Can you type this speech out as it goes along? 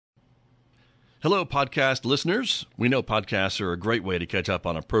Hello, podcast listeners. We know podcasts are a great way to catch up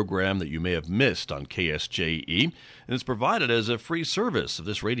on a program that you may have missed on KSJE, and it's provided as a free service of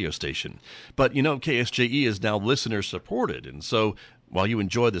this radio station. But you know, KSJE is now listener supported, and so while you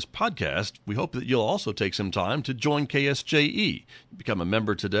enjoy this podcast, we hope that you'll also take some time to join KSJE. Become a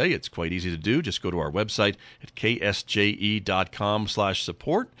member today. It's quite easy to do. Just go to our website at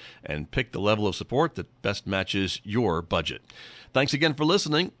ksje.com/support and pick the level of support that best matches your budget. Thanks again for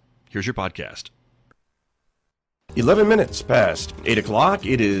listening. Here's your podcast. 11 minutes past 8 o'clock.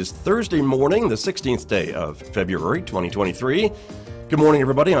 It is Thursday morning, the 16th day of February, 2023. Good morning,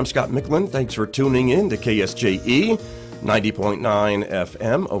 everybody. I'm Scott Micklin. Thanks for tuning in to KSJE, 90.9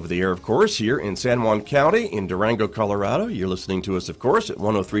 FM, over the air, of course, here in San Juan County in Durango, Colorado. You're listening to us, of course, at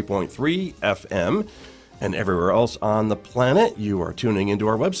 103.3 FM. And everywhere else on the planet, you are tuning into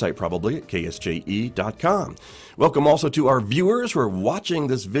our website, probably at ksje.com. Welcome also to our viewers who are watching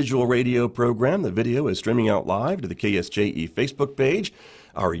this visual radio program. The video is streaming out live to the KSJE Facebook page,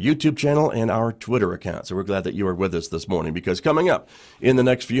 our YouTube channel, and our Twitter account. So we're glad that you are with us this morning, because coming up in the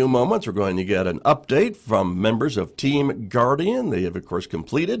next few moments, we're going to get an update from members of Team Guardian. They have, of course,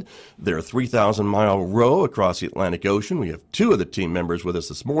 completed their 3,000-mile row across the Atlantic Ocean. We have two of the team members with us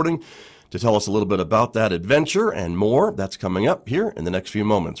this morning to tell us a little bit about that adventure and more. That's coming up here in the next few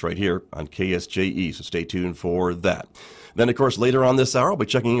moments right here on KSJE, so stay tuned for that. Then, of course, later on this hour, I'll be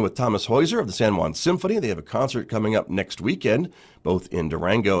checking in with Thomas Heuser of the San Juan Symphony. They have a concert coming up next weekend, both in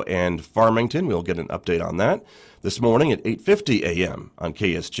Durango and Farmington. We'll get an update on that this morning at 8:50 a.m. on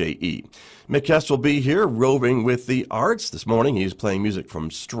KSJE. Mick Hess will be here roving with the arts. This morning he's playing music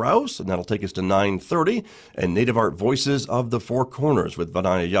from Strauss, and that'll take us to 9:30, and Native Art Voices of the Four Corners with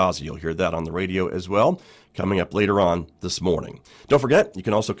Vanaya Yazzie. You'll hear that on the radio as well, coming up later on this morning. Don't forget, you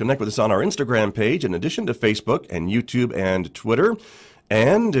can also connect with us on our Instagram page, in addition to Facebook and YouTube and Twitter.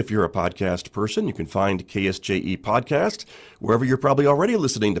 And if you're a podcast person, you can find KSJE Podcast wherever you're probably already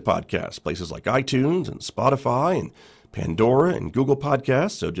listening to podcasts, places like iTunes and Spotify and Pandora and Google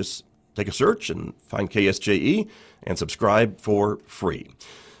Podcasts. So just take a search and find KSJE and subscribe for free.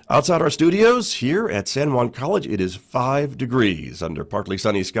 Outside our studios here at San Juan College, it is 5 degrees under partly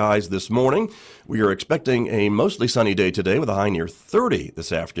sunny skies this morning. We are expecting a mostly sunny day today with a high near 30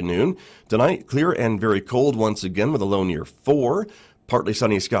 this afternoon. Tonight, clear and very cold once again with a low near 4. Partly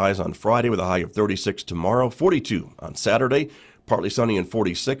sunny skies on Friday with a high of 36 tomorrow, 42 on Saturday, partly sunny and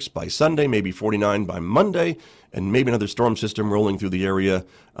 46 by Sunday, maybe 49 by Monday, and maybe another storm system rolling through the area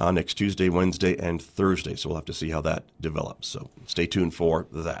next Tuesday, Wednesday, and Thursday. So we'll have to see how that develops. So stay tuned for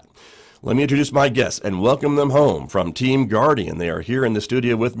that. Let me introduce my guests and welcome them home from Team Guardian. They are here in the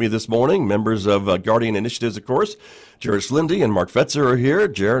studio with me this morning, members of Guardian Initiatives, of course. Jared Slindy and Mark Fetzer are here.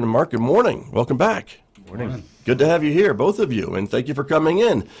 Jared and Mark, good morning. Welcome back. Morning. Good to have you here, both of you, and thank you for coming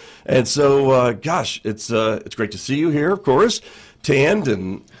in. And so, it's great to see you here, of course, tanned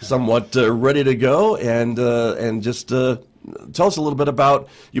and somewhat ready to go. And just tell us a little bit about,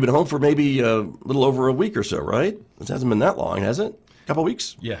 you've been home for maybe a little over a week or so, right? It hasn't been that long, has it? A couple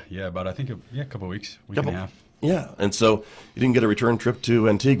weeks? Yeah, about a couple weeks, week and a half. Yeah, and so you didn't get a return trip to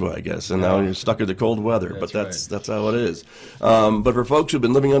Antigua, I guess, and now you're stuck in the cold weather. That's how it is. But for folks who've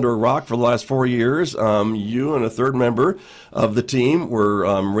been living under a rock for the last 4 years, you and a third member of the team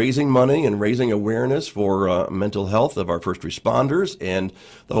were raising money and raising awareness for mental health of our first responders, and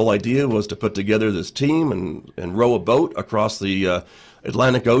the whole idea was to put together this team and row a boat across the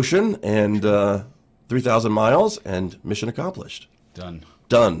Atlantic Ocean and 3,000 miles, and mission accomplished. Done.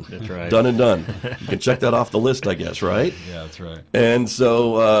 That's right. Done and done. You can check that off the list, I guess, right? Yeah, that's right. And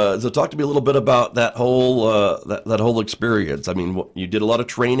so, talk to me a little bit about that whole that whole experience. I mean, you did a lot of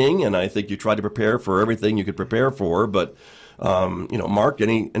training, and I think you tried to prepare for everything you could prepare for. But, Mark,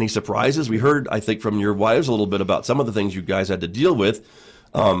 any surprises? We heard, I think, from your wives a little bit about some of the things you guys had to deal with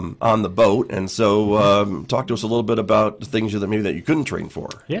on the boat, and so talk to us a little bit about the things that you couldn't train for.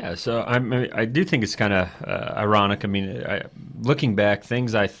 Yeah, so I do think it's kind of ironic. I mean, looking back,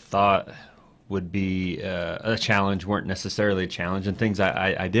 things I thought would be a challenge weren't necessarily a challenge, and things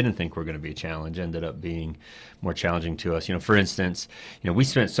I didn't think were going to be a challenge ended up being more challenging to us. For instance, we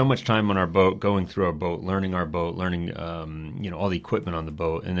spent so much time on our boat, going through our boat, learning all the equipment on the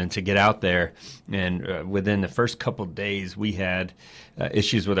boat, and then to get out there, and within the first couple of days, we had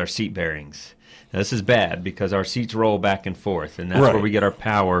issues with our seat bearings. Now, this is bad because our seats roll back and forth, and that's right. where we get our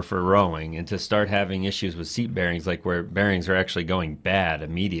power for rowing. And to start having issues with seat bearings, like where bearings are actually going bad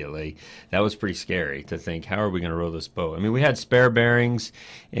immediately, that was pretty scary to think, how are we going to row this boat? I mean, we had spare bearings,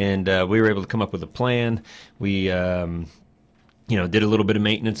 and we were able to come up with a plan. We did a little bit of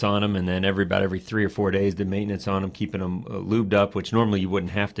maintenance on them, and then about every 3 or 4 days did maintenance on them, keeping them lubed up, which normally you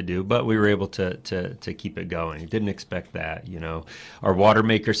wouldn't have to do, but we were able to keep it going. Didn't expect that. Our water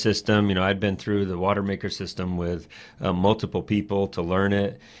maker system, I'd been through the water maker system with multiple people to learn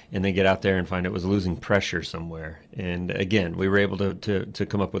it, and then get out there and find it was losing pressure somewhere. And again, we were able to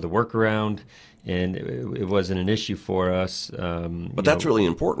come up with a workaround, and it wasn't an issue for us. But that's really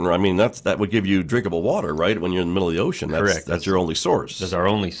important. I mean, that would give you drinkable water, right? When you're in the middle of the ocean, correct. That's your only source. That's our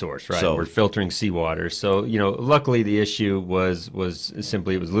only source, right? So, we're filtering seawater. So, luckily the issue was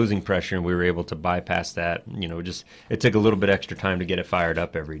simply it was losing pressure, and we were able to bypass that. It took a little bit extra time to get it fired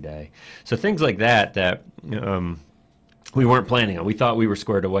up every day. So things like that we weren't planning on. We thought we were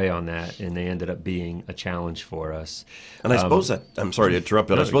squared away on that, and they ended up being a challenge for us. And I suppose I'm sorry to interrupt,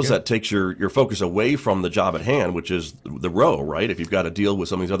 but I suppose that takes your focus away from the job at hand, which is the row, right? If you've got to deal with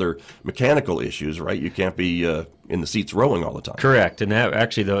some of these other mechanical issues, right? You can't be in the seats rowing all the time. Correct. And that,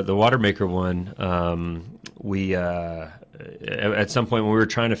 actually, the water maker one, we at some point when we were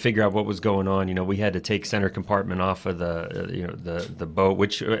trying to figure out what was going on, we had to take center compartment off of the boat,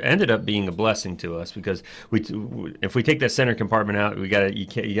 which ended up being a blessing to us, because if we take that center compartment out, you got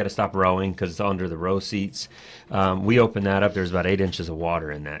to stop rowing because it's under the row seats. We opened that up. There's about 8 inches of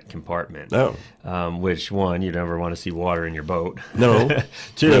water in that compartment. Oh. Which, one, you never want to see water in your boat. No.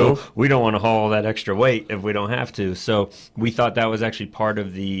 2, no. We don't want to haul that extra weight if we don't have to. So we thought that was actually part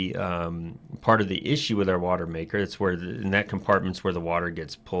of the issue with our water maker. It's where in that compartment's where the water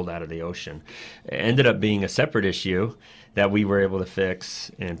gets pulled out of the ocean. It ended up being a separate issue that we were able to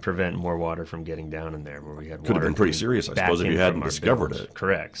fix and prevent more water from getting down in there, where we had could have been pretty serious, I suppose, if you hadn't discovered it.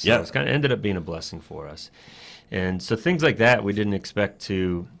 Correct. So yeah. It's ended up being a blessing for us. And so things like that we didn't expect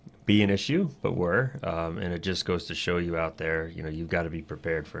to be an issue, but were. And it just goes to show you out there, you've got to be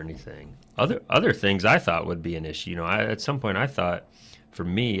prepared for anything. Other things I thought would be an issue. At some point I thought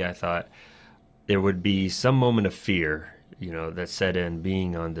there would be some moment of fear, that set in,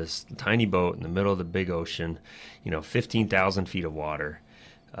 being on this tiny boat in the middle of the big ocean, 15,000 feet of water.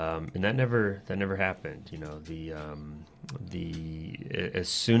 And that never happened. As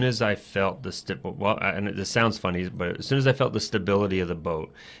soon as I felt and this sounds funny, but as soon as I felt the stability of the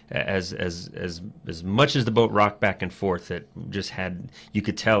boat, as much as the boat rocked back and forth, you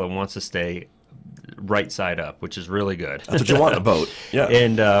could tell it wants to stay right side up, which is really good. That's what you want in a boat. Yeah.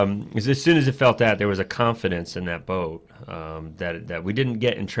 And as soon as it felt that, there was a confidence in that boat that we didn't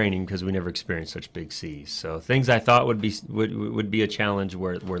get in training because we never experienced such big seas. So things I thought would be a challenge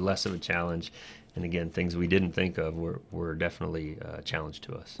were less of a challenge. And again, things we didn't think of were definitely a challenge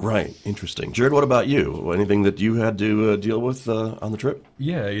to us. Right. Interesting. Jared, what about you? Anything that you had to deal with on the trip?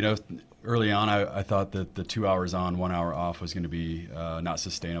 Yeah, early on, I thought that the 2 hours on, 1 hour off was going to be not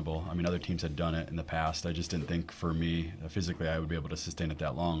sustainable. I mean, other teams had done it in the past. I just didn't think, for me, physically, I would be able to sustain it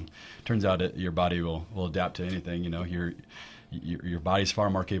that long. Turns out your body will adapt to anything. Your body's far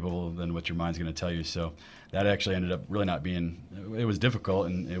more capable than what your mind's going to tell you. So that actually ended up really not being. It was difficult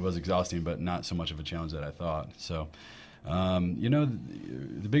and it was exhausting, but not so much of a challenge that I thought. So.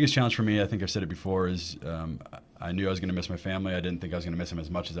 The biggest challenge for me, I think I've said it before, is I knew I was going to miss my family. I didn't think I was going to miss them as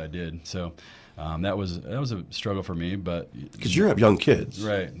much as I did. So that was a struggle for me. But because you have young kids,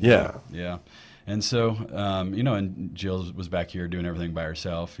 right? Yeah. And so and Jill was back here doing everything by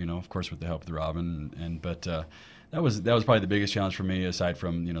herself. Of course with the help of Robin. But that was probably the biggest challenge for me, aside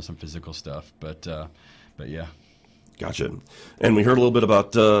from some physical stuff. But yeah. Gotcha. And we heard a little bit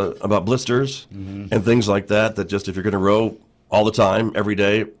about blisters and things like that. That just if you're going to row all the time, every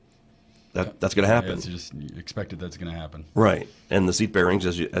day, that's going to happen. Yeah, it's just expected that's going to happen. Right. And the seat bearings,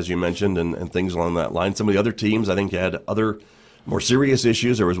 as you mentioned, and things along that line. Some of the other teams, I think, had other more serious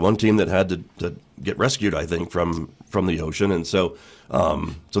issues. There was one team that had to get rescued, I think, from the ocean, and so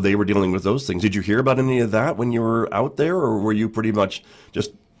they were dealing with those things. Did you hear about any of that when you were out there, or were you pretty much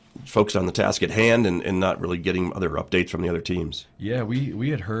just focused on the task at hand and not really getting other updates from the other teams? Yeah, we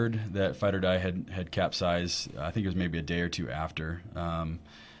had heard that Fight or Die had capsized. I think it was maybe a day or two after, and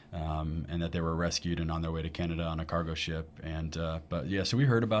that they were rescued and on their way to Canada on a cargo ship. And but yeah, so we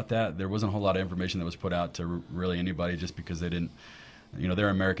heard about that. There wasn't a whole lot of information that was put out to really anybody, just because they didn't. They're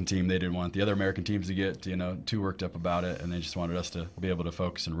an American team. They didn't want the other American teams to get too worked up about it, and they just wanted us to be able to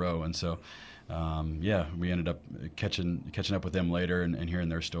focus and row. And so. We ended up catching up with them later and hearing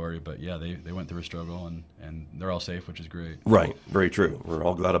their story. But yeah, they went through a struggle and they're all safe, which is great. Right, very true. We're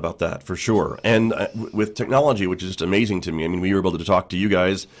all glad about that for sure. And with technology, which is just amazing to me. I mean, we were able to talk to you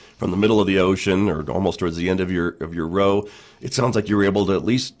guys from the middle of the ocean, or almost towards the end of your row. It sounds like you were able to at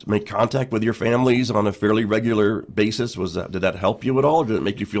least make contact with your families on a fairly regular basis. Did that help you at all? Or did it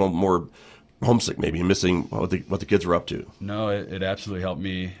make you feel more homesick, maybe missing what the kids were up to? No, it absolutely helped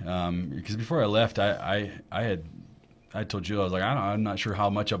me, because before I left, I told Jill, I was like, I'm not sure how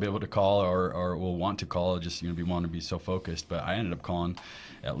much I'll be able to call or will want to call. Just be wanting to be so focused. But I ended up calling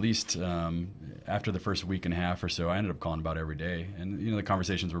at least after the first week and a half or so. I ended up calling about every day, and the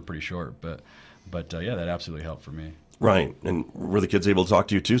conversations were pretty short. But yeah, that absolutely helped for me. Right. And were the kids able to talk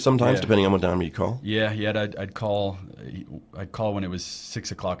to you too sometimes, depending on what time you call? Yeah. I'd call when it was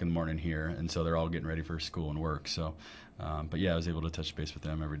 6 o'clock in the morning here, and so they're all getting ready for school and work. So. But yeah, I was able to touch base with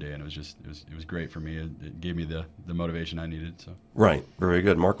them every day, and it was great for me. It gave me the motivation I needed. So. Right, very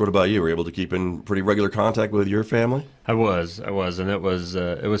good. Mark, what about you? Were you able to keep in pretty regular contact with your family? I was, and it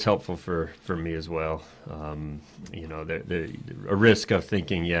was helpful for me as well. The a risk of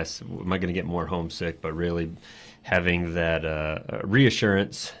thinking, yes, am I going to get more homesick? But really having that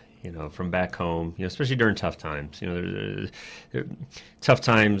reassurance. From back home, especially during tough times. Tough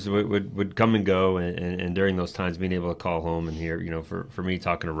times would come and go, and during those times, being able to call home and hear, for me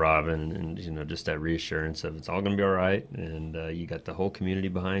talking to Robin, and just that reassurance of it's all going to be all right, and you got the whole community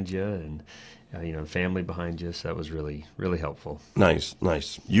behind you, and family behind you. So that was really, really helpful. Nice.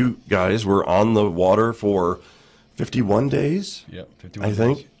 You guys were on the water for 51 days. Yep, 51 I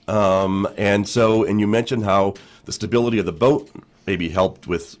think. Days. And you mentioned how the stability of the boat maybe helped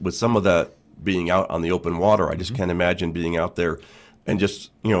with some of that being out on the open water. I just can't imagine being out there and just,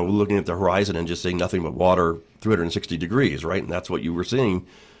 looking at the horizon and just seeing nothing but water 360 degrees, right? And that's what you were seeing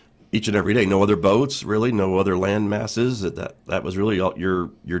each and every day. No other boats, really, no other land masses. That was really all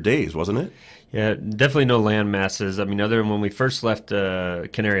your days, wasn't it? Yeah, definitely no land masses. I mean, other than when we first left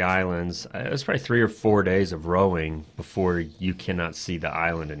Canary Islands, it was probably 3 or 4 days of rowing before you cannot see the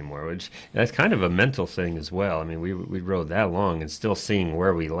island anymore, which that's kind of a mental thing as well. I mean, we rowed that long and still seeing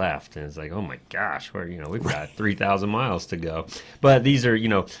where we left, and it's like, oh my gosh, we've got 3,000 miles to go. But these are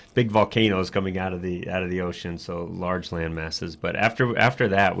big volcanoes coming out of the ocean, so large land masses. But after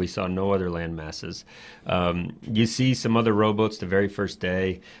that, we saw no other land masses. You see some other rowboats the very first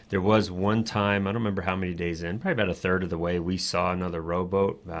day. There was one time, I don't remember how many days in, probably about a third of the way, we saw another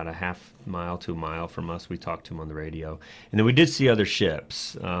rowboat about a half mile to a mile from us. We talked to them on the radio. And then we did see other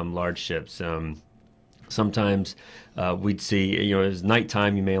ships, large ships. Sometimes we'd see, it was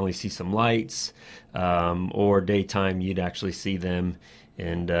nighttime, you may only see some lights, or daytime, you'd actually see them.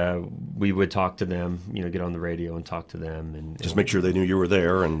 And we would talk to them, get on the radio and talk to them, and just make sure they knew you were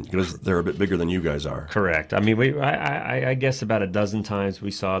there, and because they're a bit bigger than you guys are. Correct. I mean, I guess about a dozen times we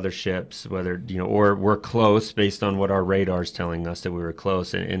saw their ships, whether or we're close based on what our radar's telling us that we were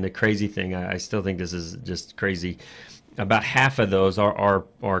close. And the crazy thing, I still think this is just crazy. About half of those are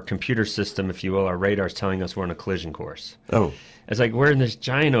our computer system, if you will, our radar's telling us we're on a collision course. Oh. It's like we're in this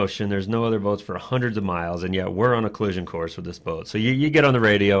giant ocean. There's no other boats for hundreds of miles, and yet we're on a collision course with this boat. So you get on the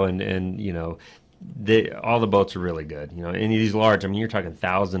radio, and all the boats are really good. Any of these large, I mean, you're talking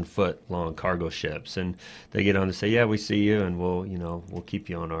 1,000-foot long cargo ships, and they get on to say, yeah, we see you, and we'll keep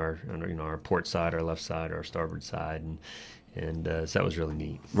you on our port side, our left side, our starboard side, and so that was really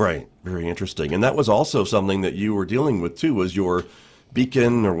neat. Right, very interesting. And that was also something that you were dealing with too, was your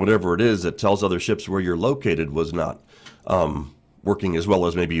beacon or whatever it is that tells other ships where you're located was not working as well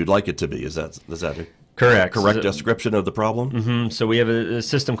as maybe you'd like it to be. Is that a correct description of the problem? Mm-hmm. So we have a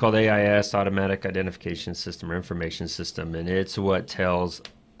system called AIS, Automatic Identification System or Information System, and it's what tells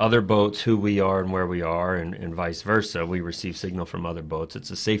other boats who we are and where we are, and vice versa. We receive signal from other boats. It's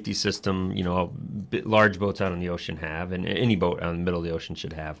a safety system, large boats out on the ocean have, and any boat out in the middle of the ocean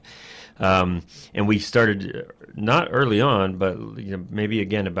should have. And we started, not early on, but maybe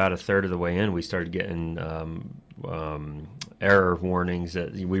again about a third of the way in, we started getting error warnings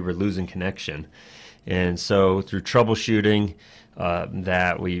that we were losing connection. And so through troubleshooting,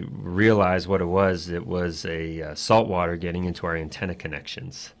 that we realized what it was a saltwater getting into our antenna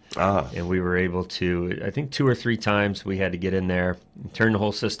connections. And we were able to, I think 2 or 3 times we had to get in there, turn the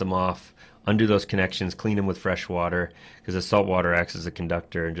whole system off, undo those connections, clean them with fresh water, because the salt water acts as a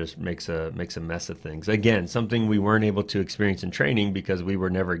conductor and just makes a mess of things. Again, something we weren't able to experience in training because we were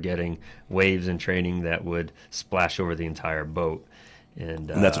never getting waves in training that would splash over the entire boat. And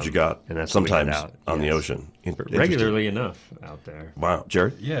that's what you got. And that's sometimes on the ocean. Regularly enough out there. Wow,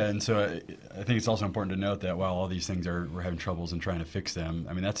 Jared? Yeah, and so I think it's also important to note that while all these things we're having troubles and trying to fix them,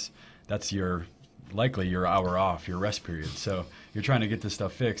 I mean that's likely your hour off, your rest period. So you're trying to get this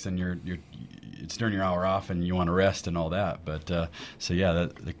stuff fixed, and it's during your hour off, and you want to rest and all that. But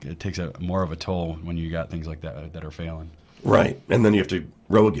it takes more of a toll when you got things like that are failing. Right, and then you have to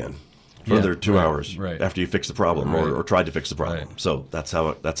row again. further 2 hours right. after you fix the problem or tried to fix the problem. Right. So that's how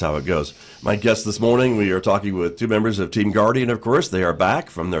it goes. My guest this morning, we are talking with two members of Team Guardian, of course. They are back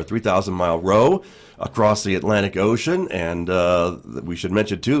from their 3,000-mile row across the Atlantic Ocean, and we should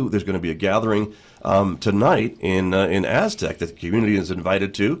mention, too, there's going to be a gathering tonight in Aztec that the community is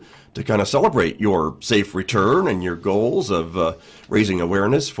invited to kind of celebrate your safe return and your goals of raising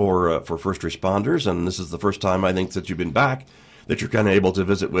awareness for first responders. And this is the first time, I think, that you've been back, that you're kind of able to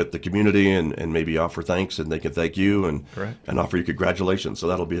visit with the community and maybe offer thanks, and they can thank you and offer you congratulations. So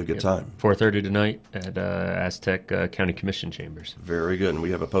that'll be a good time. 4:30 tonight at Aztec County Commission Chambers. Very good. And we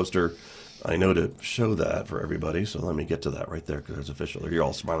have a poster, I know, to show that for everybody. So let me get to that right there because it's official. You're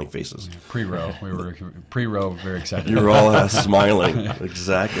all smiling faces. Pre-row. We were pre-row, very excited. You're all smiling.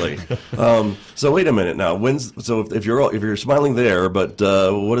 Exactly. So wait a minute now. If you're smiling there, but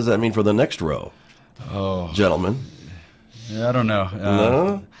what does that mean for the next row? Oh, Gentlemen. Yeah, I don't know.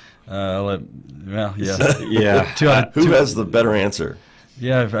 No? Well, yeah. Yeah. Who has the better answer?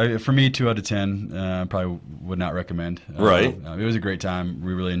 Yeah, for me, 2 out of 10, probably would not recommend. Right. It was a great time.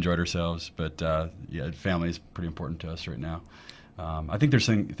 We really enjoyed ourselves, but yeah, family is pretty important to us right now. I think there's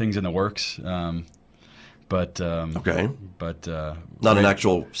things in the works, but Okay. but Not an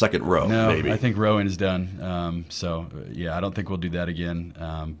actual second row, no, maybe. I think rowing is done. So yeah, I don't think we'll do that again.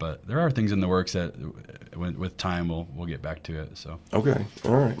 But there are things in the works that, with time, we'll get back to it. So Okay.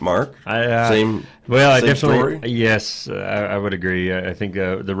 All right. Mark? I Same definitely, story? yes, I would agree. I think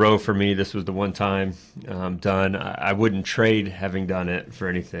the row for me, this was the one time done. I wouldn't trade having done it for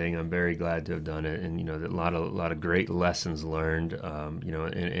anything. I'm very glad to have done it, and a lot of great lessons learned.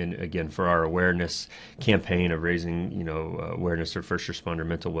 And again, for our awareness campaign of raising awareness of first responder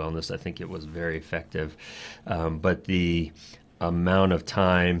mental wellness, I think it was very effective. But the amount of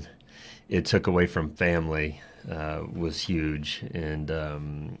time it took away from family was huge, and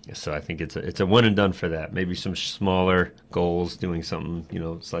so I think it's a one and done for that. Maybe some smaller goals, doing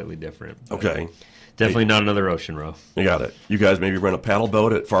something slightly different. Okay. Definitely not another ocean row. You got it. You guys maybe rent a paddle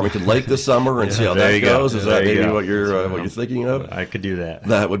boat at Farmington Lake this summer and see how there that you go. goes. Is There that you maybe go. what you're thinking of? I could do that.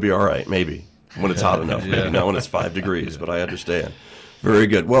 That would be all right, maybe, when it's hot enough. Maybe not when it's 5 degrees, but I understand. Very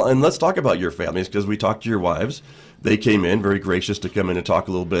good. Well, and let's talk about your families, because we talked to your wives. They came in, very gracious to come in and talk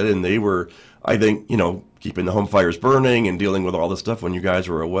a little bit, and they were, I think, keeping the home fires burning and dealing with all this stuff when you guys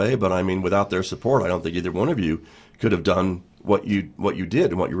were away. But I mean, without their support, I don't think either one of you could have done what you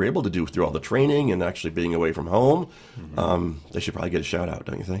did and what you were able to do through all the training and actually being away from home. Mm-hmm. They should probably get a shout out,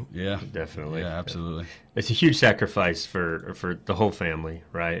 don't you think? yeah, Definitely. Yeah, absolutely. It's a huge sacrifice for the whole family,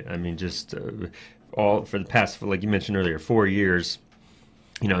 right? I mean, just all for the past, like you mentioned earlier, 4 years.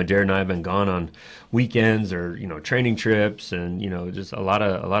 Jared and I have been gone on weekends or training trips, and just a lot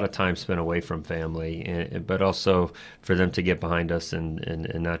of time spent away from family, but also for them to get behind us and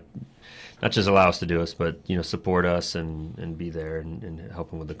not just allow us to do this, but support us and be there and help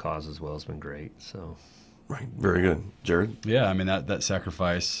them with the cause as well has been great. So. Right. Very good. Jared? Yeah, I mean that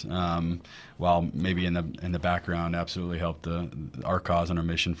sacrifice, while maybe in the background, absolutely helped our cause and our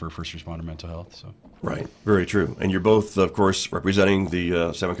mission for first responder mental health. So. Right. Very true. And you're both, of course, representing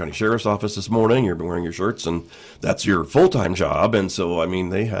the Salmon County Sheriff's Office this morning. You've been wearing your shirts, and that's your full-time job. And so, I mean,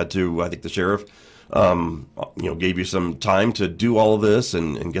 they had to, I think the sheriff, gave you some time to do all of this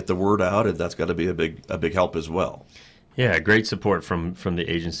and get the word out, and that's got to be a big help as well. Yeah, great support from the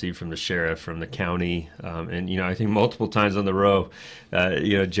agency, from the sheriff, from the county, and I think multiple times on the row,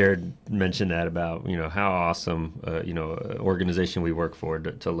 Jared mentioned that about how awesome organization we work for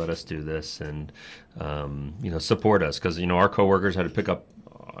to let us do this and support us, because our coworkers had to pick up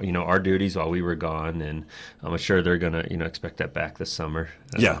our duties while we were gone, and I'm sure they're gonna expect that back this summer.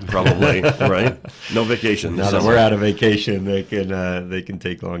 Yeah, probably. Right. No vacation. Now that we're out of vacation, they can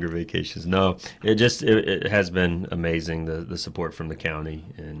take longer vacations. No, it has been amazing, the support from the county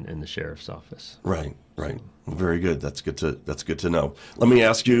and the sheriff's office. Right. Very good. That's good to know. Let me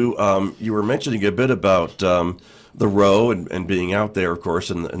ask you. You were mentioning a bit about the row and being out there, of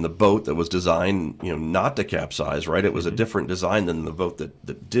course, in the boat that was designed, not to capsize. Right. It was a different design than the boat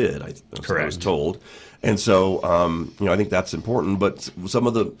that did. I was told. And so, I think that's important. But some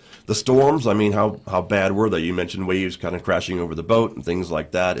of the storms, I mean, how bad were they? You mentioned waves kind of crashing over the boat and things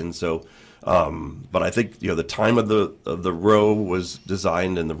like that. And so, but I think the time of the row was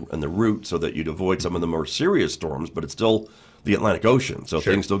designed and the route so that you'd avoid some of the more serious storms. But it still the Atlantic Ocean. So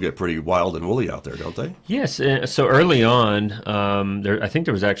Sure. things still get pretty wild and woolly out there, don't they? Yes. So early on, I think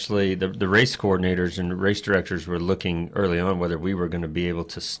there was actually the race coordinators and race directors were looking early on whether we were going to be able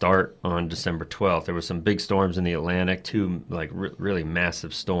to start on December 12th. There were some big storms in the Atlantic, two like really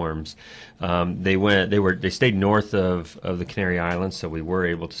massive storms. They stayed north of the Canary Islands, so we were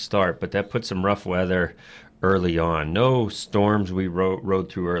able to start, but that put some rough weather early on. No storms we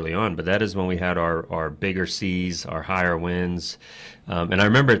rode through early on, but that is when we had our bigger seas, our higher winds. And I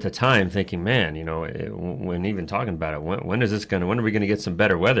remember at the time thinking, man, when even talking about it, when are we going to get some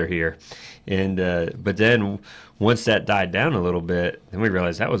better weather here? And but then once that died down a little bit, then we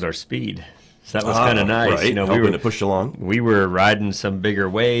realized that was our speed. So that was kind of nice. Right. Helping to push along. We were riding some bigger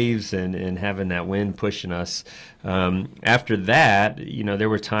waves and having that wind pushing us. After that, there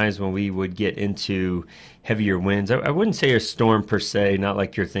were times when we would get into heavier winds. I wouldn't say a storm per se, not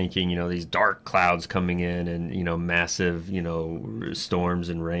like you're thinking, these dark clouds coming in and, massive, storms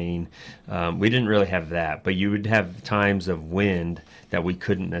and rain. We didn't really have that, but you would have times of wind that we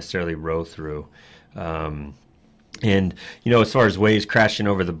couldn't necessarily row through. And, as far as waves crashing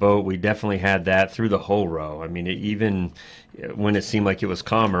over the boat, we definitely had that through the whole row. I mean, even when it seemed like it was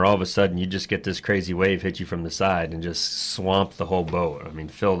calmer, all of a sudden you just get this crazy wave hit you from the side and just swamp the whole boat. I mean,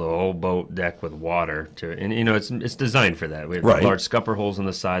 fill the whole boat deck with water. It's designed for that. We have Right. large scupper holes on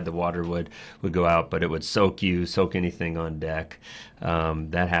the side. The water would go out, but it would soak anything on deck.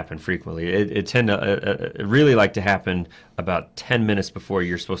 That happened frequently. It really like to happen about 10 minutes before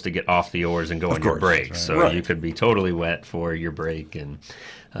you're supposed to get off the oars and go on your break. Right. So you could be totally wet for your break. And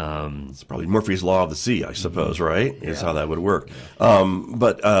it's probably Murphy's Law of the Sea, I suppose, right? Is how that would work.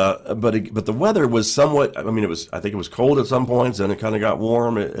 But the weather was somewhat. I mean, I think it was cold at some points, and it kind of got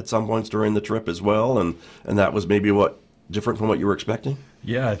warm at some points during the trip as well, and that was maybe different from what you were expecting.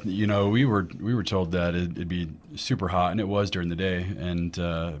 Yeah, we were told that it'd be super hot, and it was during the day, and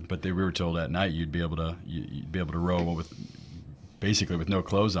but we were told at night you'd be able to row basically with no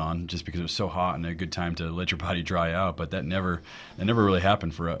clothes on, just because it was so hot and a good time to let your body dry out. But that never really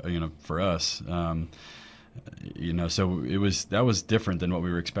happened for us. So that was different than what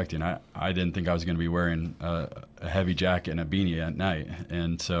we were expecting. I didn't think I was going to be wearing a heavy jacket and a beanie at night,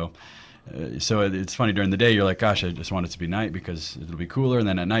 and so it's funny, during the day you're like, gosh, I just want it to be night because it'll be cooler, and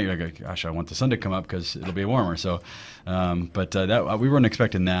then at night you're like, gosh, I want the sun to come up because it'll be warmer. So, that we weren't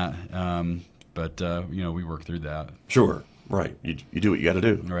expecting that, but we worked through that. Sure. Right. You do what you got to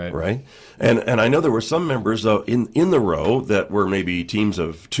do. Right. Right. And I know there were some members in the row that were maybe teams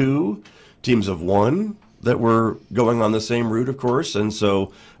of 2, teams of 1 that were going on the same route, of course. And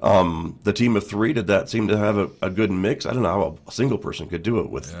so the team of 3, did that seem to have a good mix? I don't know how a single person could do it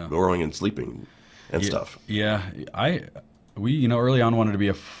with rowing and sleeping and stuff. Yeah. We early on wanted to be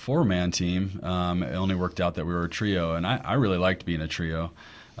a 4-man team. It only worked out that we were a trio, and I really liked being a trio.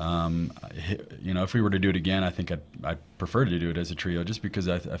 If we were to do it again, I think I'd prefer to do it as a trio, just because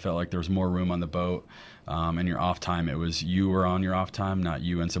I felt like there was more room on the boat. And your off time, it was you were on your off time, not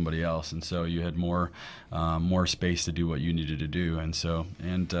you and somebody else, and so you had more space to do what you needed to do. And so,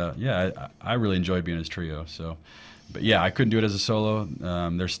 I really enjoyed being as a trio. So, but I couldn't do it as a solo.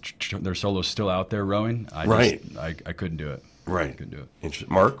 There's solos still out there rowing. I couldn't do it. Right. Couldn't do it.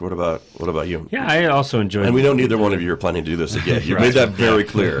 Interesting. Mark, what about you? Yeah, I also enjoyed. And we know neither one of you are planning to do this again. You made that very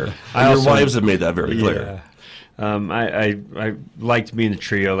clear. And your wives have made that very clear. I liked being the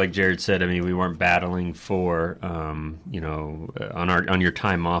trio, like Jared said. I mean, we weren't battling for, on your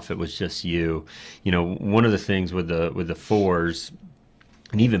time off. It was just you. One of the things with the 4s,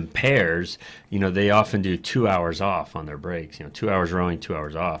 and even pairs, they often do 2 hours off on their breaks. 2 hours rowing, 2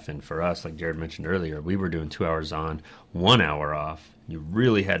 hours off. And for us, like Jared mentioned earlier, we were doing 2 hours on, 1 hour off. You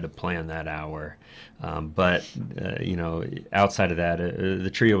really had to plan that hour. But outside of that, the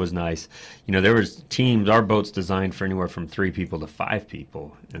trio was nice. There was teams, our boat's designed for anywhere from 3 people to 5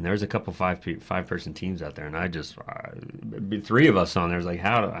 people. And there's a couple 5-person teams out there. And I just, 3 of us on there, was like,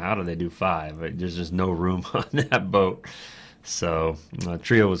 how do they do 5? There's just no room on that boat. So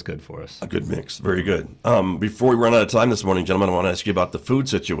trio was good for us. A good mix. Very good. Before we run out of time this morning, gentlemen, I want to ask you about the food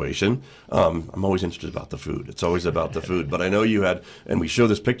situation. I'm always interested about the food. It's always about the food. But I know you had, and we show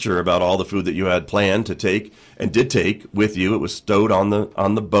this picture about all the food that you had planned to take and did take with you. It was stowed on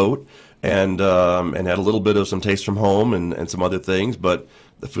the boat and had a little bit of some taste from home and some other things. But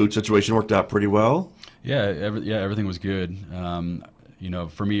the food situation worked out pretty well. Yeah, everything was good.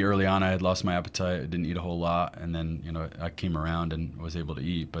 For me, early on, I had lost my appetite. I didn't eat a whole lot, and then I came around and was able to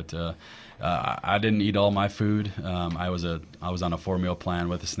eat. But I didn't eat all my food. I was on a 4-meal plan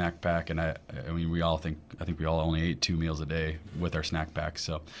with a snack pack, and I think we all only ate 2 meals a day with our snack packs.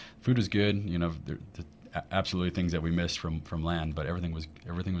 So food was good. absolutely things that we missed from land, but everything was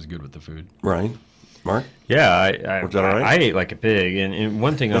good with the food. Right. Mark? Yeah, Was that all right? I ate like a pig, and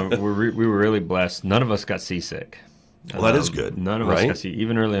one thing we were really blessed. None of us got seasick. Well, that is good. None of right? us got seasick.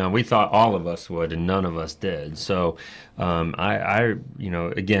 Even early on, we thought all of us would, and none of us did. So, again,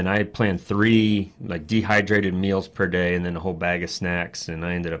 I had planned 3 like dehydrated meals per day, and then a whole bag of snacks, and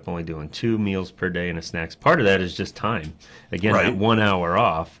I ended up only doing 2 meals per day and a snacks. Part of that is just time. Again, Right. that 1 hour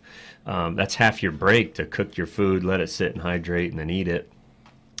off. That's half your break to cook your food, let it sit and hydrate, and then eat it.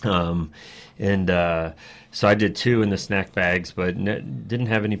 So I did 2 in the snack bags, but didn't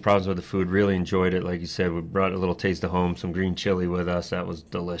have any problems with the food. Really enjoyed it. Like you said, we brought a little taste of home, some green chili with us. That was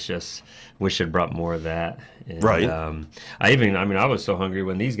delicious. Wish I'd brought more of that. And, Right. I was so hungry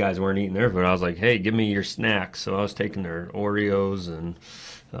when these guys weren't eating their food. I was like, hey, give me your snacks. So I was taking their Oreos and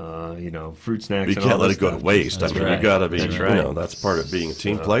fruit snacks. You and can't all let this it go stuff. to waste. That's I mean, right. you got to be, That's right. that's part of being a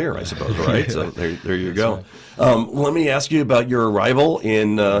team player, I suppose, right? So there you go. right. Let me ask you about your arrival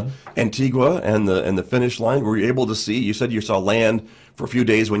in Antigua and the finish line. Were you able to see, you said you saw land for a few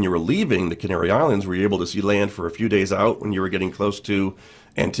days when you were leaving the Canary Islands. Were you able to see land for a few days out when you were getting close to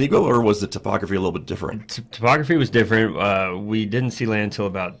Antigua, or was the topography a little bit different? Topography was different. We didn't see land until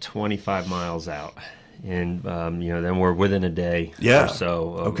about 25 miles out. And, then we're within a day Yeah. or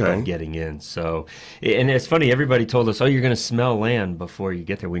so of Okay. getting in. So, and it's funny, everybody told us, oh, you're going to smell land before you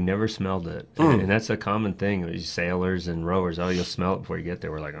get there. We never smelled it. And that's a common thing. Sailors and rowers, oh, you'll smell it before you get there.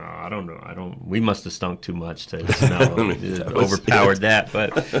 We're like, oh, I don't know. We must have stunk too much to smell it. It overpowered that.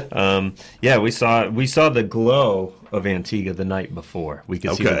 But, we saw the glow of Antigua the night before. We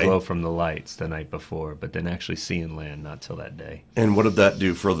could see the Okay. glow from the lights the night before, but then actually seeing land not till that day. And what did that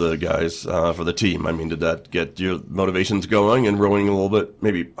do for the guys, for the team? I mean, did that get your motivations going and rowing a little bit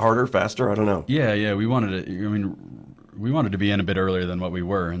maybe harder, faster? I don't know. Yeah, we wanted to. I mean, we wanted to be in a bit earlier than what we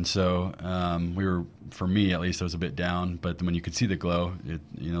were, and so we were. For me, at least, I was a bit down. But when you could see the glow,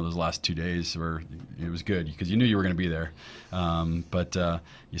 those last 2 days it was good because you knew you were going to be there. But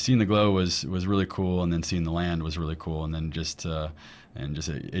you seeing the glow was really cool, and then seeing the land was really cool, and then just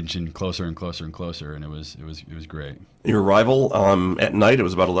inching closer and closer and closer, and it was great. Your arrival at night, it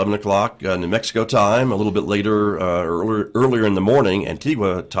was about 11 o'clock New Mexico time, a little bit later, earlier in the morning,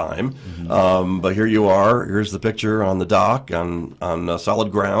 Antigua time. Mm-hmm. But here you are. Here's the picture on the dock on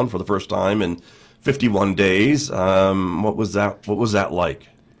solid ground for the first time in 51 days. What was that like?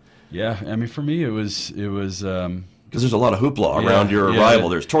 Yeah, I mean, for me, it was. Because there's a lot of hoopla Yeah, around your yeah, arrival.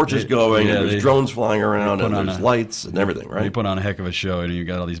 There's torches going, and there's they drones flying around, put and on there's a- lights and everything, They right? put on a heck of a show, and you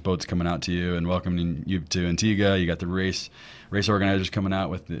got all these boats coming out to you and welcoming you to Antigua. You got the race organizers coming out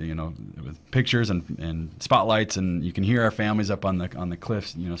with with pictures and spotlights, and you can hear our families up on the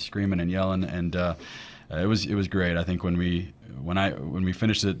cliffs, screaming and yelling, and it was great. I think when we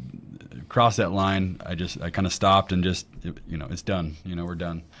finished it, crossed that line, I kind of stopped and it's done. We're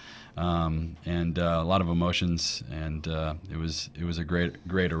done. And a lot of emotions, and it was a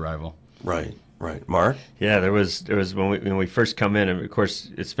great arrival. Right. Mark? Yeah, there was when we first come in, and of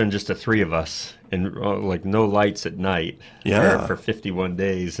course it's been just the 3 of us, and like no lights at night. Yeah. For 51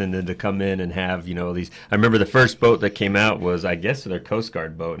 days, and then to come in and have these. I remember the first boat that came out was, I guess, their Coast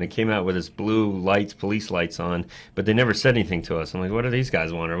Guard boat, and it came out with its blue lights, police lights on, but they never said anything to us. I'm like, what do these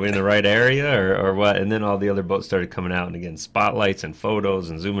guys want? Are we in the right area or what? And then all the other boats started coming out, and again, spotlights and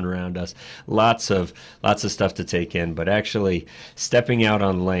photos and zooming around us. Lots of stuff to take in, but actually stepping out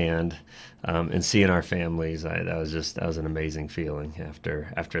on land. And seeing our families, that was an amazing feeling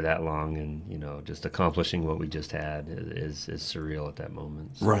after that long, and just accomplishing what we just had is surreal at that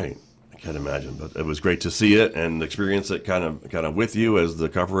moment. So. Right. I can't imagine, but it was great to see it and experience it kind of with you as the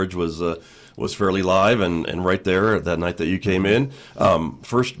coverage was fairly live and right there that night that you came in.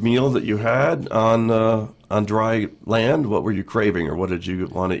 First meal that you had on dry land, what were you craving, or what did you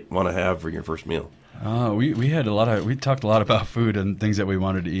want to have for your first meal? We talked a lot about food and things that we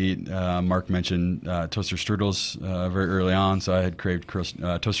wanted to eat. Mark mentioned toaster strudels very early on, so I had craved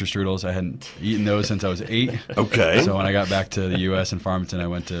toaster strudels. I hadn't eaten those since I was 8. Okay. So when I got back to the U.S. in Farmington, I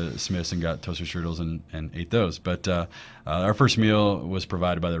went to Smith's and got toaster strudels and ate those. But our first meal was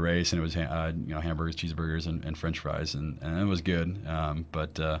provided by the race, and it was hamburgers, cheeseburgers, and French fries, and it was good.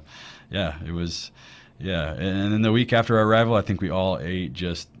 It was. Yeah, and then the week after our arrival, I think we all ate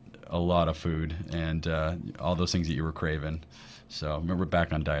just a lot of food and all those things that you were craving. So we're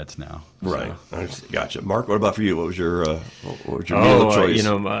back on diets now. Right. So. Gotcha. Mark, what about for you? What was your meal of choice?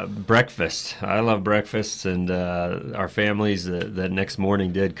 Breakfast. I love breakfasts, and our families the next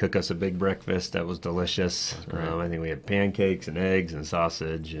morning did cook us a big breakfast that was delicious. I think we had pancakes and eggs and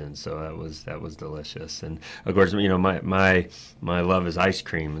sausage, and so that was delicious. And of course, my love is ice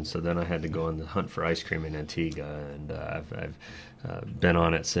cream, and so then I had to go on the hunt for ice cream in Antigua, and I've been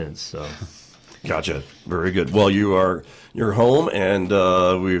on it since. So. Gotcha. Very good. Well, you're home, and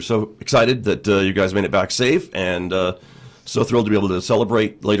we're so excited that you guys made it back safe, and so thrilled to be able to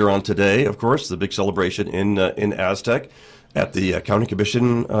celebrate later on today, of course, the big celebration in Aztec at the County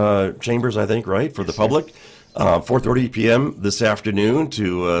Commission chambers, I think, right, for the public. 4:30 p.m. this afternoon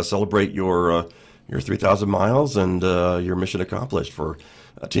to celebrate your 3,000 miles and your mission accomplished for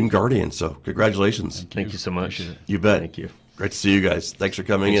Team Guardian. So congratulations. Thank you so much. You bet. Thank you. Great to see you guys. Thanks for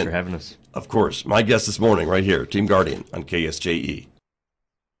coming in. Thanks for having us. Of course. My guest this morning right here, Team Guardian on KSJE.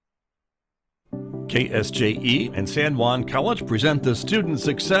 KSJE and San Juan College present the Student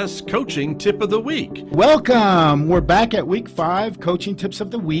Success Coaching Tip of the Week. Welcome. We're back at Week 5, Coaching Tips of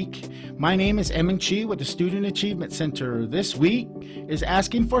the Week. My name is Emin Chi with the Student Achievement Center. This week is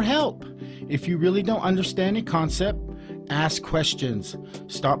asking for help. If you really don't understand a concept, ask questions.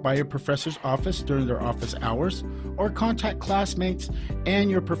 Stop by your professor's office during their office hours, or contact classmates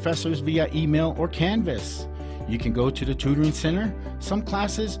and your professors via email or Canvas. You can go to the tutoring center. Some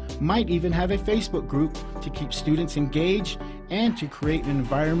classes might even have a Facebook group to keep students engaged and to create an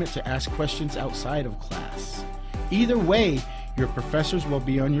environment to ask questions outside of class. Either way, your professors will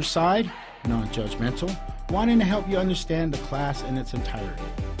be on your side, non-judgmental, wanting to help you understand the class in its entirety.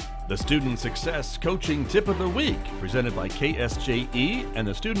 The Student Success Coaching Tip of the Week, presented by KSJE and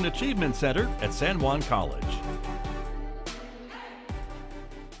the Student Achievement Center at San Juan College.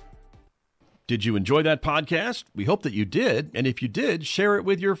 Did you enjoy that podcast? We hope that you did, and if you did, share it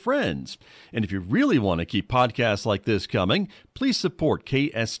with your friends. And if you really want to keep podcasts like this coming, please support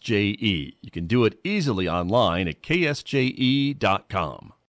KSJE. You can do it easily online at ksje.com.